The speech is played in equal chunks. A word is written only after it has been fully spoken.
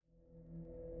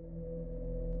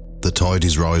tide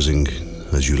is rising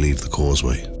as you leave the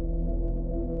causeway.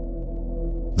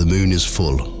 The moon is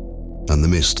full, and the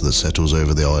mist that settles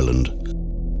over the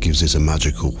island gives it a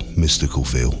magical, mystical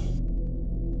feel.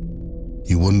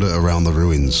 You wander around the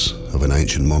ruins of an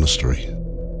ancient monastery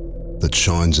that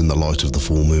shines in the light of the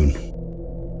full moon.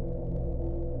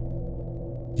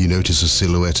 You notice a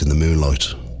silhouette in the moonlight,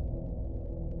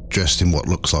 dressed in what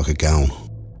looks like a gown.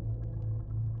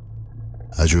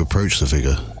 As you approach the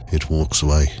figure, it walks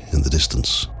away in the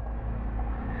distance.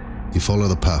 You follow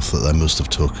the path that they must have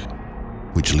took,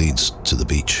 which leads to the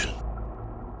beach.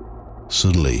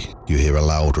 Suddenly, you hear a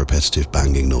loud, repetitive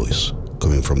banging noise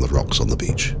coming from the rocks on the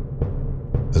beach,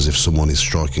 as if someone is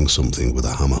striking something with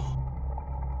a hammer.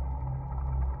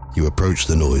 You approach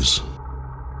the noise.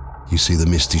 You see the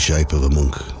misty shape of a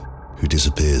monk who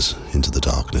disappears into the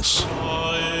darkness.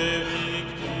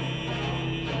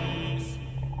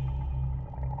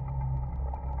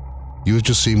 You have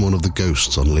just seen one of the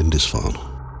ghosts on Lindisfarne.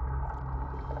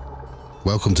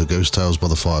 Welcome to Ghost Tales by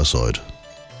the Fireside.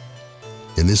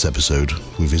 In this episode,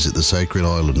 we visit the sacred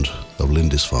island of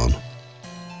Lindisfarne,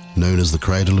 known as the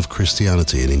cradle of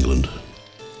Christianity in England,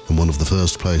 and one of the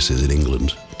first places in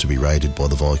England to be raided by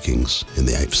the Vikings in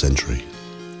the 8th century.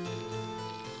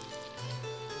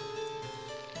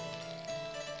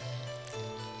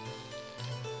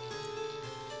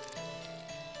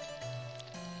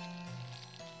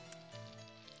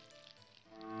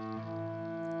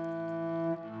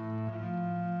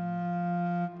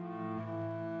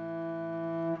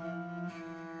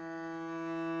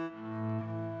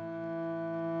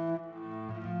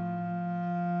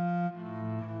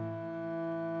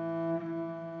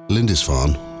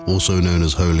 Lindisfarne, also known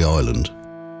as Holy Island,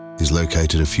 is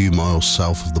located a few miles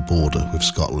south of the border with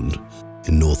Scotland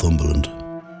in Northumberland.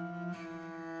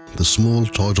 The small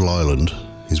tidal island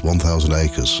is 1,000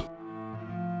 acres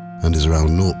and is around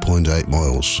 0.8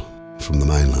 miles from the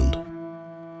mainland.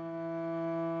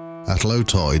 At low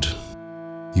tide,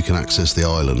 you can access the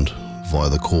island via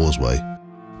the causeway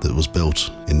that was built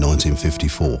in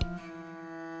 1954,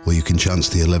 or you can chance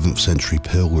the 11th century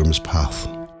Pilgrim's Path,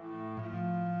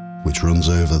 which runs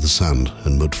over the sand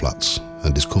and mud flats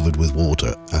and is covered with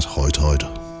water at high tide.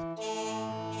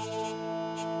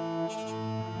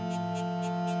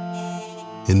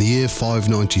 In the year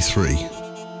 593,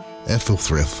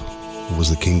 Aethelfrith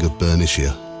was the king of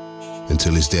Bernicia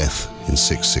until his death in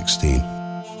 616.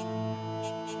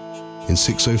 In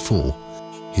 604,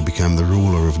 he became the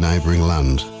ruler of neighbouring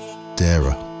land,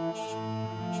 Deira.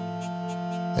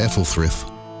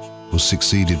 Aethelfrith was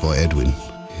succeeded by Edwin,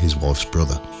 his wife's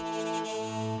brother.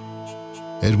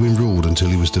 Edwin ruled until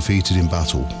he was defeated in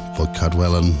battle by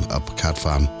Cadwallon ap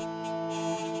Cadfan,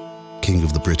 king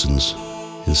of the Britons,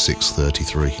 in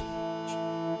 633.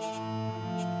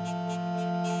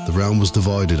 The realm was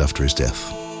divided after his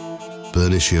death.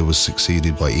 Bernicia was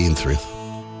succeeded by Eanfrith,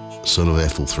 son of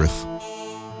Aethelfrith,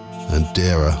 and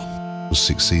Deira was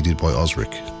succeeded by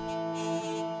Osric,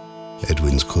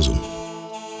 Edwin's cousin.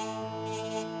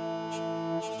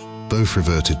 Both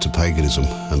reverted to paganism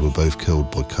and were both killed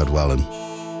by Cadwallon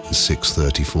in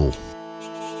 634.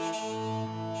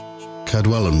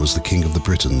 Cadwallon was the king of the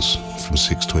Britons from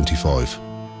 625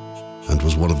 and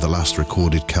was one of the last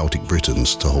recorded Celtic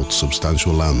Britons to hold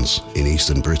substantial lands in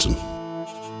eastern Britain.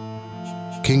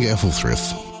 King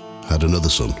Aethelfrith had another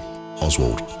son,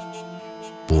 Oswald,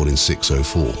 born in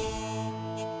 604,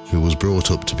 who was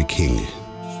brought up to be king,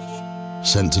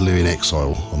 sent to live in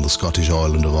exile on the Scottish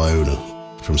island of Iona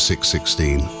from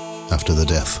 616 after the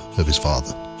death of his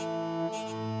father.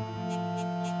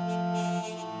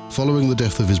 Following the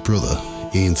death of his brother,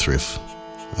 Eanfrith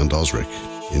and Osric,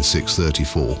 in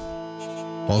 634,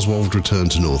 Oswald returned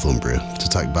to Northumbria to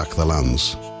take back the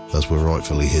lands that were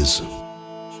rightfully his.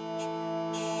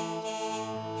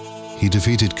 He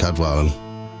defeated Cadwallon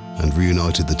and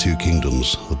reunited the two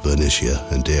kingdoms of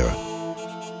Bernicia and Deira.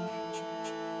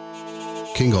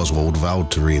 King Oswald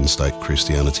vowed to reinstate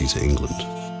Christianity to England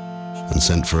and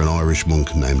sent for an Irish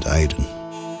monk named Aidan,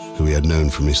 who he had known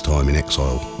from his time in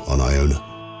exile on Iona.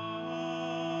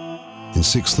 In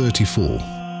 634,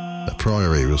 a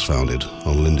priory was founded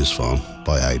on Lindisfarne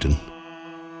by Aidan,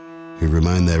 who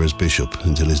remained there as bishop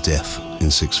until his death in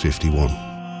 651.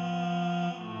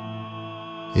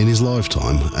 In his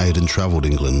lifetime, Aidan travelled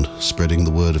England spreading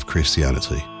the word of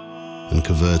Christianity and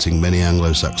converting many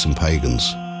Anglo-Saxon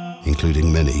pagans,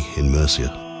 including many in Mercia.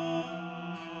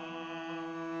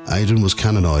 Aidan was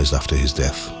canonised after his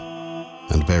death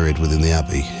and buried within the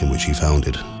abbey in which he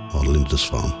founded on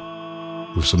Lindisfarne,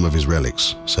 with some of his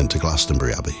relics sent to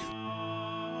Glastonbury Abbey.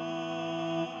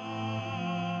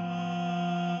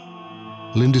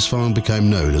 Lindisfarne became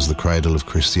known as the cradle of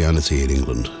Christianity in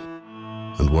England,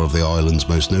 and one of the island's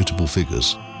most notable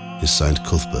figures is Saint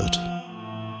Cuthbert.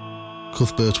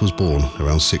 Cuthbert was born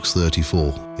around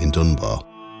 634 in Dunbar,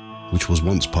 which was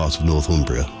once part of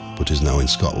Northumbria but is now in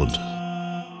Scotland.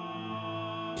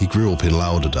 He grew up in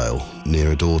Lauderdale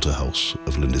near a daughter house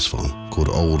of Lindisfarne called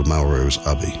Old Melrose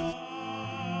Abbey.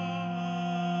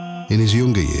 In his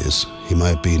younger years, he may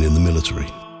have been in the military.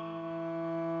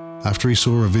 After he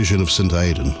saw a vision of St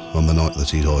Aidan on the night that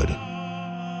he died,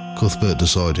 Cuthbert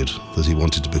decided that he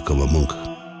wanted to become a monk.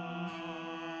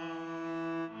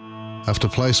 After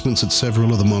placements at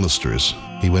several other monasteries,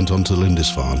 he went on to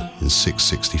Lindisfarne in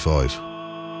 665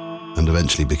 and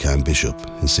eventually became bishop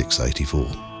in 684.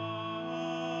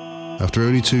 After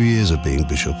only 2 years of being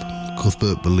bishop,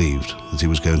 Cuthbert believed that he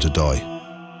was going to die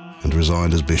and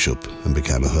resigned as bishop and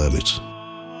became a hermit.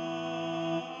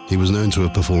 He was known to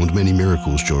have performed many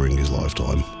miracles during his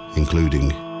lifetime,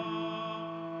 including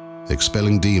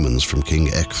expelling demons from King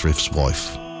Ecgfrith's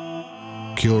wife,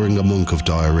 curing a monk of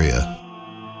diarrhea,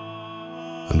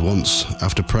 and once,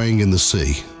 after praying in the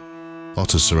sea,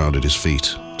 otters surrounded his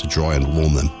feet to dry and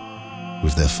warm them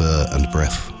with their fur and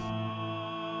breath.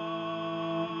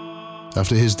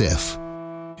 After his death,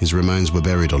 his remains were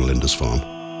buried on Lindisfarne,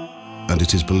 and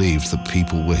it is believed that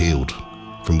people were healed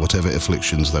from whatever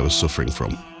afflictions they were suffering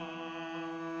from.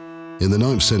 In the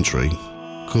 9th century,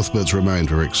 Cuthbert's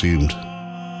remains were exhumed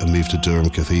and moved to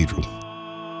Durham Cathedral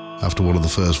after one of the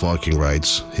first Viking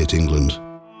raids hit England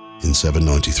in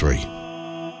 793.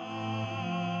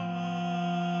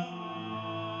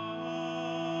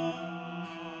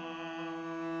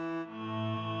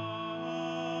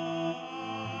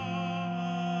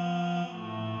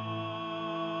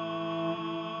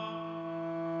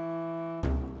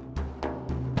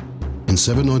 In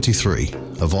 793,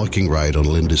 a Viking raid on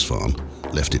Lindisfarne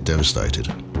left it devastated.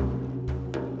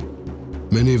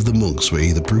 Many of the monks were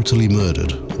either brutally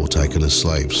murdered or taken as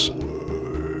slaves.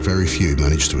 Very few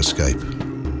managed to escape.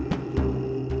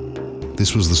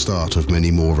 This was the start of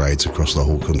many more raids across the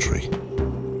whole country,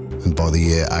 and by the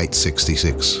year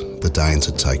 866, the Danes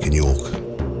had taken York.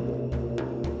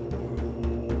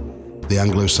 The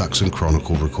Anglo-Saxon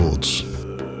Chronicle records,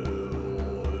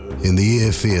 "In the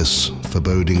year fierce,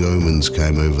 foreboding omens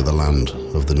came over the land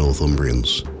of the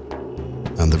Northumbrians,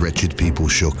 and the wretched people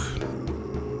shook.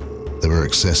 There were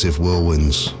excessive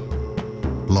whirlwinds.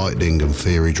 Lightning and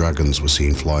fiery dragons were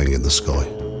seen flying in the sky.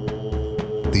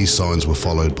 These signs were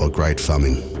followed by great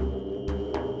famine.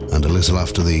 And a little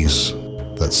after these,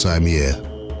 that same year,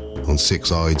 on 6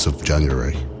 Ides of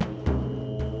January,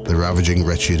 the ravaging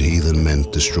wretched heathen men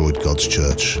destroyed God's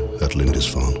church at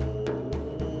Lindisfarne."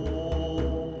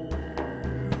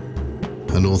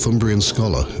 A Northumbrian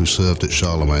scholar who served at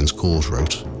Charlemagne's court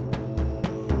wrote,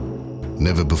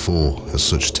 "Never before has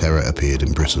such terror appeared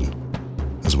in Britain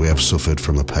as we have suffered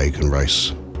from a pagan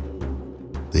race.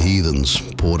 The heathens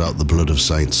poured out the blood of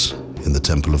saints in the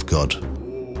temple of God,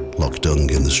 like dung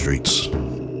in the streets."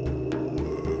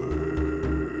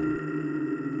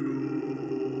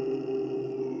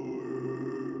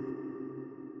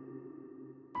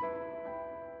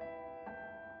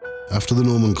 After the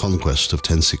Norman conquest of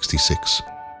 1066,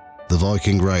 the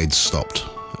Viking raids stopped,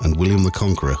 and William the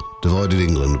Conqueror divided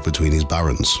England between his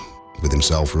barons, with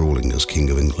himself ruling as King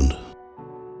of England.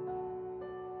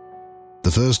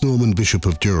 The first Norman Bishop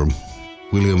of Durham,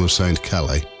 William of St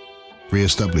Calais,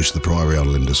 re-established the priory on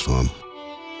Lindisfarne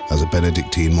as a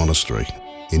Benedictine monastery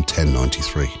in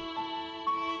 1093.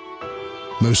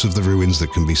 Most of the ruins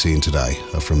that can be seen today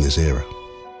are from this era.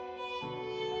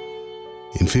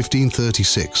 In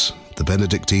 1536, the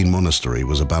Benedictine monastery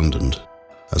was abandoned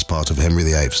as part of Henry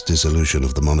VIII's dissolution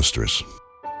of the monasteries.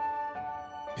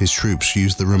 His troops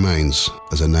used the remains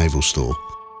as a naval store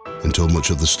until much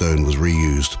of the stone was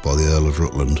reused by the Earl of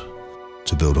Rutland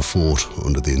to build a fort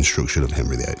under the instruction of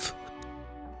Henry VIII,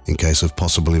 in case of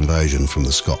possible invasion from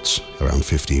the Scots around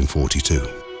 1542.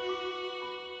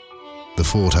 The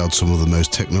fort held some of the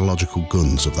most technological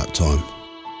guns of that time.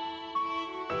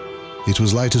 It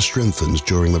was later strengthened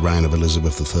during the reign of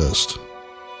Elizabeth I,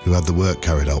 who had the work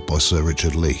carried out by Sir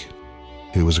Richard Lee,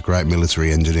 who was a great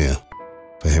military engineer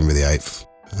for Henry VIII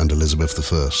and Elizabeth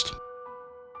I.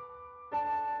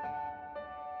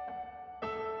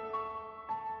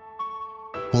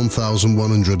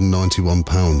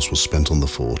 £1,191 was spent on the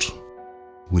fort,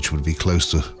 which would be close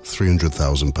to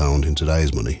 £300,000 in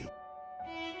today's money.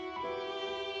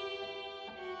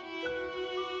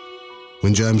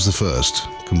 When James I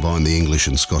combined the English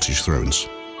and Scottish thrones,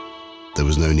 there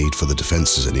was no need for the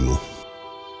defences anymore.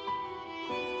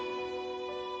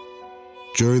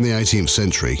 During the 18th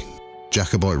century,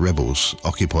 Jacobite rebels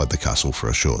occupied the castle for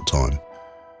a short time,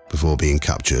 before being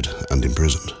captured and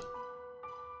imprisoned.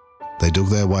 They dug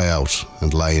their way out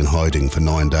and lay in hiding for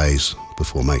 9 days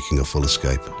before making a full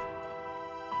escape.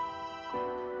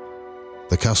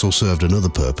 The castle served another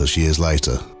purpose years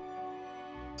later,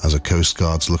 as a Coast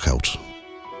Guard's lookout,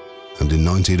 and in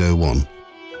 1901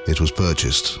 it was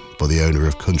purchased by the owner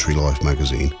of Country Life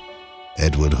magazine,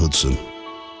 Edward Hudson,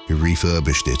 who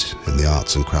refurbished it in the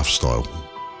arts and crafts style.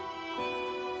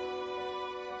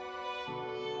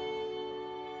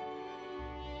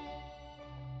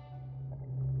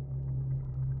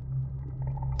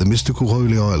 The mystical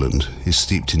Holy Island is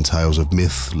steeped in tales of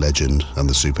myth, legend, and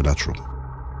the supernatural.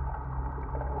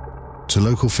 To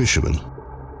local fishermen,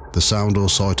 the sound or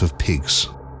sight of pigs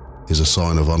is a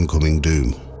sign of oncoming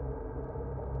doom.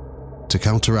 To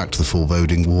counteract the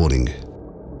foreboding warning,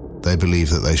 they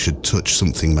believe that they should touch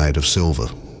something made of silver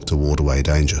to ward away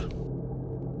danger.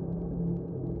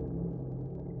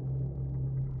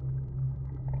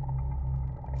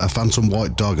 A phantom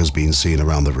white dog has been seen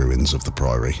around the ruins of the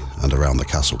priory and around the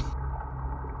castle.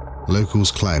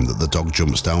 Locals claim that the dog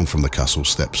jumps down from the castle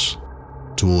steps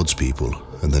towards people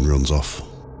and then runs off.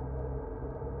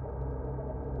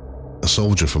 A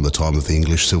soldier from the time of the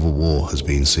English Civil War has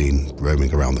been seen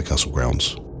roaming around the castle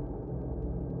grounds.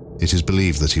 It is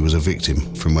believed that he was a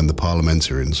victim from when the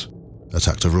Parliamentarians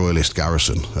attacked a royalist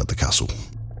garrison at the castle.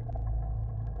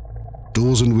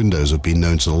 Doors and windows have been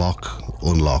known to lock,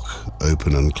 unlock,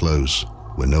 open and close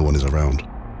when no one is around.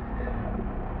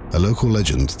 A local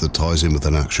legend that ties in with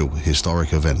an actual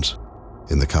historic event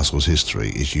in the castle's history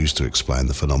is used to explain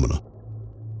the phenomena.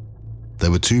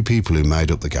 There were 2 people who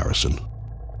made up the garrison,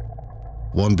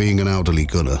 one being an elderly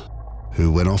gunner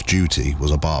who, when off duty,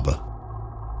 was a barber.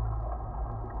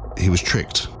 He was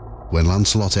tricked when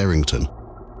Lancelot Errington,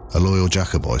 a loyal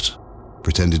Jacobite,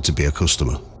 pretended to be a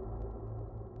customer.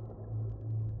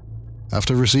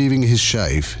 After receiving his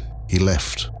shave, he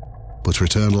left, but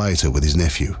returned later with his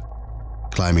nephew,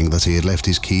 claiming that he had left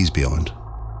his keys behind.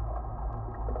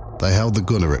 They held the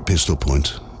gunner at pistol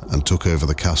point and took over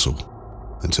the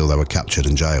castle until they were captured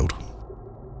and jailed.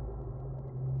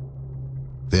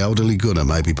 The elderly gunner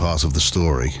may be part of the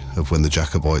story of when the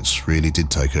Jacobites really did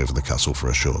take over the castle for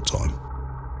a short time.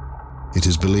 It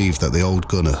is believed that the old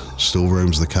gunner still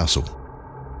roams the castle,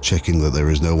 checking that there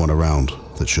is no one around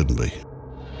that shouldn't be.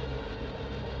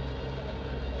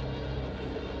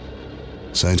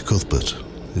 St. Cuthbert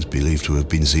is believed to have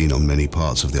been seen on many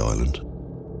parts of the island.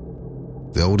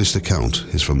 The oldest account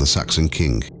is from the Saxon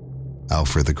king,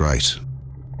 Alfred the Great,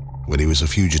 when he was a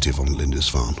fugitive on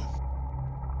Lindisfarne.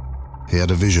 He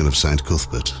had a vision of St.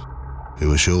 Cuthbert,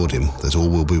 who assured him that all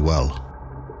will be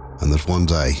well, and that one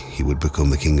day he would become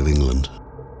the King of England.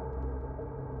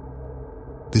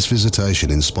 This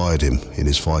visitation inspired him in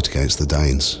his fight against the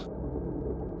Danes.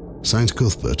 St.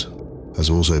 Cuthbert has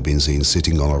also been seen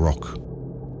sitting on a rock,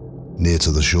 near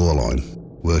to the shoreline,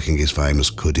 working his famous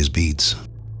Cuddy's beads,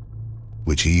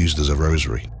 which he used as a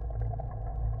rosary.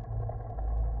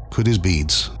 Cuddy's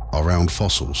beads are round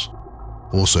fossils,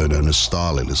 also known as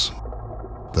star lilies,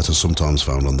 that are sometimes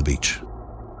found on the beach.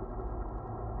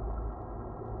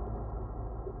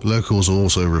 Locals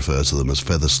also refer to them as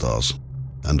feather stars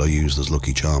and are used as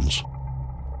lucky charms.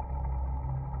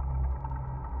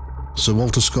 Sir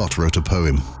Walter Scott wrote a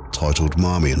poem titled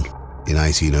Marmion in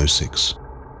 1806,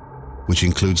 which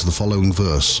includes the following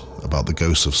verse about the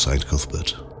ghost of St.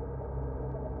 Cuthbert.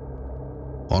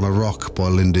 On a rock by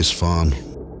Lindisfarne,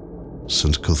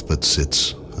 St. Cuthbert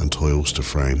sits and toils to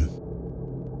frame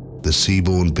the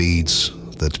sea-born beads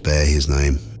that bear his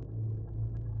name.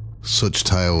 Such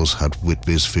tales had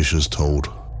Whitby's fishers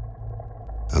told,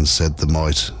 and said the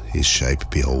might his shape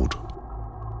behold.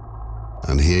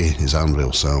 And hear his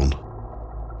anvil sound,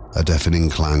 a deafening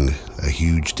clang, a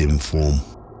huge dim form,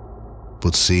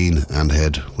 but seen and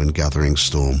heard when gathering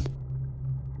storm,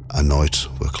 a night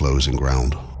were closing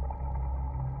round.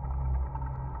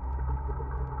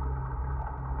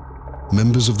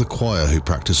 Members of the choir who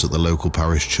practice at the local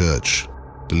parish church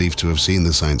believe to have seen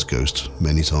the saint's ghost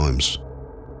many times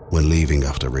when leaving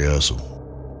after rehearsal.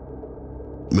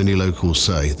 Many locals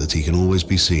say that he can always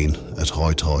be seen at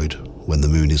high tide when the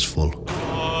moon is full.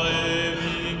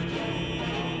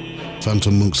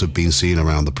 Phantom monks have been seen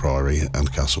around the priory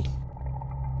and castle.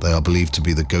 They are believed to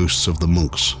be the ghosts of the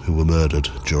monks who were murdered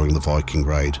during the Viking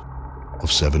raid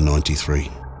of 793.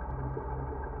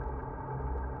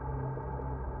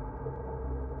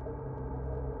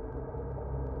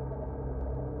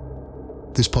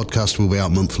 This podcast will be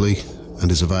out monthly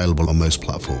and is available on most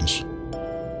platforms.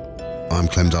 I'm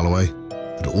Clem Dalloway,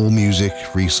 And all music,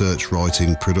 research,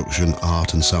 writing, production,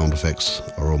 art and sound effects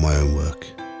are all my own work.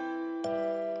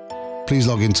 Please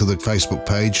log into the Facebook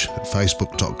page at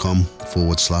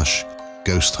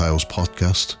facebook.com/Ghost Tales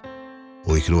Podcast,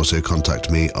 or you can also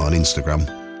contact me on Instagram,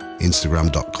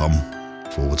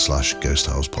 instagram.com/Ghost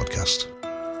Tales Podcast.